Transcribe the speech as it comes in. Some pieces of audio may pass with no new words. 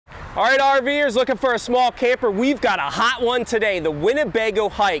All right, RVers looking for a small camper, we've got a hot one today, the Winnebago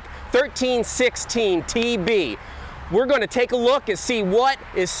H1316TB. We're going to take a look and see what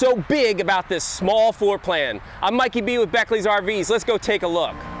is so big about this small floor plan. I'm Mikey B with Beckley's RVs. Let's go take a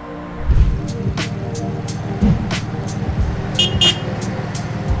look.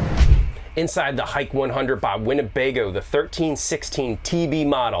 Inside the Hike 100 by Winnebago, the 1316TB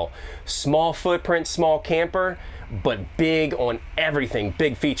model. Small footprint, small camper, but big on everything,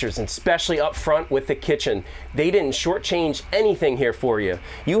 big features, and especially up front with the kitchen. They didn't shortchange anything here for you.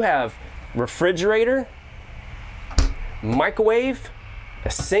 You have refrigerator, microwave, a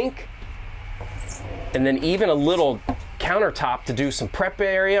sink, and then even a little countertop to do some prep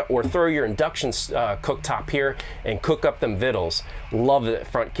area or throw your induction cooktop here and cook up them vittles. Love the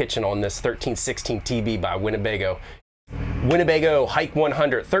front kitchen on this 1316TB by Winnebago. Winnebago Hike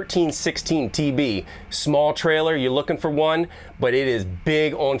 100 1316TB. Small trailer, you're looking for one, but it is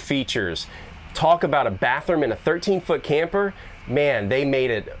big on features. Talk about a bathroom in a 13-foot camper. Man, they made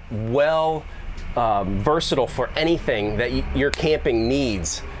it well versatile for anything that your camping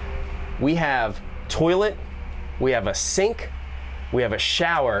needs. We have toilet, we have a sink, we have a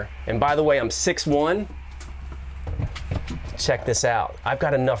shower, and by the way, I'm 6'1". Check this out. I've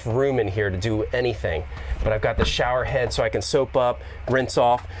got enough room in here to do anything, but I've got the shower head so I can soap up, rinse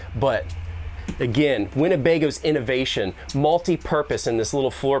off. But again, Winnebago's innovation, multi-purpose in this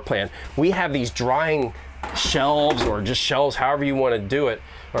little floor plan. We have these drying shelves, or just shelves, however you want to do it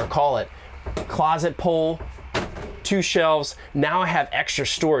or call it. Closet pole, 2 shelves. Now I have extra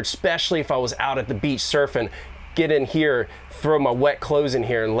storage, especially if I was out at the beach surfing. Get in here, throw my wet clothes in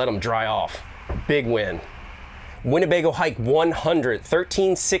here and let them dry off. Big win. Winnebago Hike 100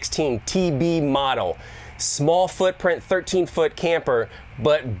 1316TB model. Small footprint, 13-foot camper,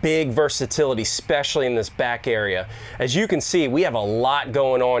 but big versatility, especially in this back area. As you can see, we have a lot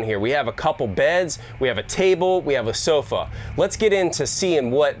going on here. We have a couple beds, we have a table, we have a sofa. Let's get into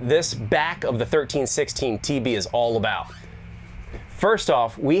seeing what this back of the 1316TB is all about. First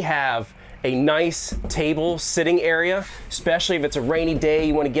off, we have a nice table sitting area, especially if it's a rainy day,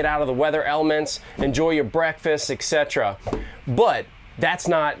 you want to get out of the weather elements, enjoy your breakfast, etc. But that's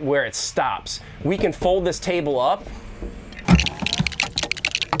not where it stops. We can fold this table up.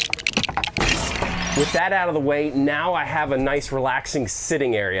 With that out of the way, now I have a nice relaxing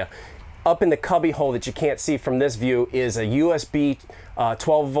sitting area. Up in the cubby hole that you can't see from this view is a USB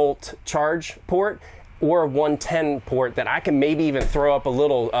 12-volt charge port, or a 110 port that I can maybe even throw up a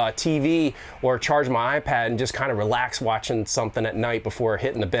little TV or charge my iPad and just kind of relax watching something at night before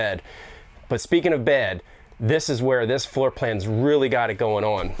hitting the bed. But speaking of bed, this is where this floor plan's really got it going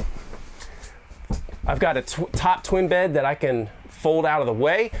on. I've got a top twin bed that I can fold out of the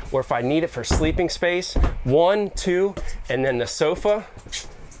way, or if I need it for sleeping space, 1, 2, and then the sofa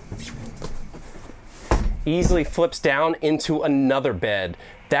easily flips down into another bed.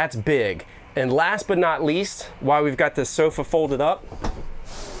 That's big. And last but not least, while we've got this sofa folded up,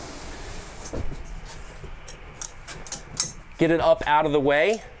 get it up out of the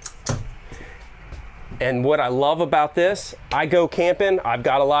way. And what I love about this, I go camping, I've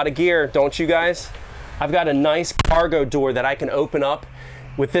got a lot of gear, don't you guys? I've got a nice cargo door that I can open up.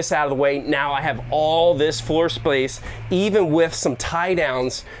 With this out of the way, now I have all this floor space, even with some tie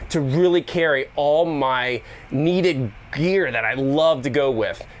downs to really carry all my needed gear that I love to go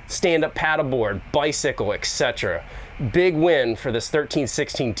with. Stand-up paddleboard, bicycle, etc. Big win for this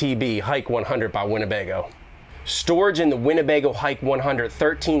 1316TB Hike 100 by Winnebago. Storage in the Winnebago Hike 100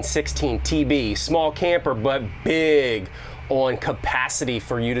 1316TB. Small camper, but big on capacity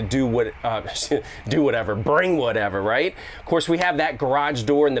for you to do whatever, bring whatever, right? Of course, we have that garage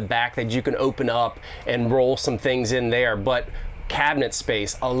door in the back that you can open up and roll some things in there, but cabinet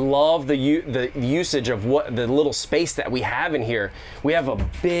space. I love the usage of the little space that we have in here. We have a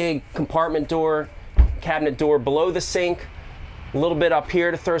big compartment door, cabinet door below the sink, a little bit up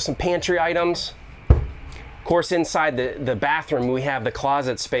here to throw some pantry items. Of course, inside the bathroom, we have the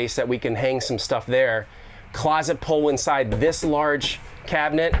closet space that we can hang some stuff there. Closet pole inside this large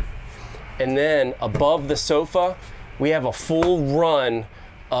cabinet, and then above the sofa we have a full run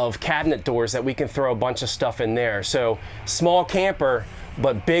of cabinet doors that we can throw a bunch of stuff in there. So small camper,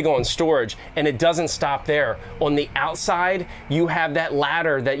 but big on storage. And it doesn't stop there. On the outside, you have that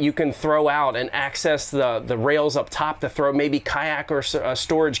ladder that you can throw out and access the rails up top to throw maybe kayak or a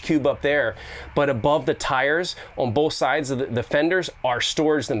storage cube up there. But above the tires on both sides of the fenders are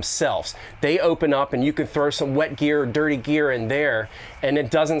storage themselves. They open up and you can throw some wet gear or dirty gear in there, and it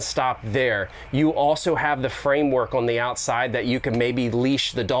doesn't stop there. You also have the framework on the outside that you can maybe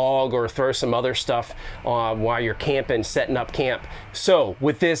leash the dog or throw some other stuff while you're camping, setting up camp. So So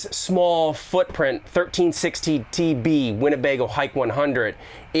with this small footprint 1316TB Winnebago Hike 100,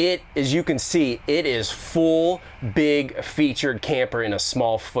 it, as you can see, it is full, big featured camper in a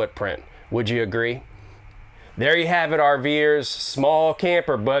small footprint. Would you agree? There you have it, RVers. Small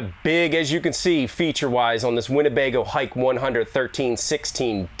camper, but big, as you can see, feature-wise on this Winnebago Hike 100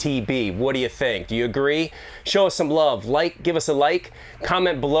 1316TB. What do you think? Do you agree? Show us some love. Give us a like.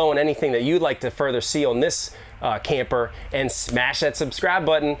 Comment below on anything that you'd like to further see on this camper, and smash that subscribe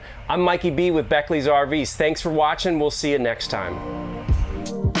button. I'm Mikey B with Beckley's RVs. Thanks for watching. We'll see you next time.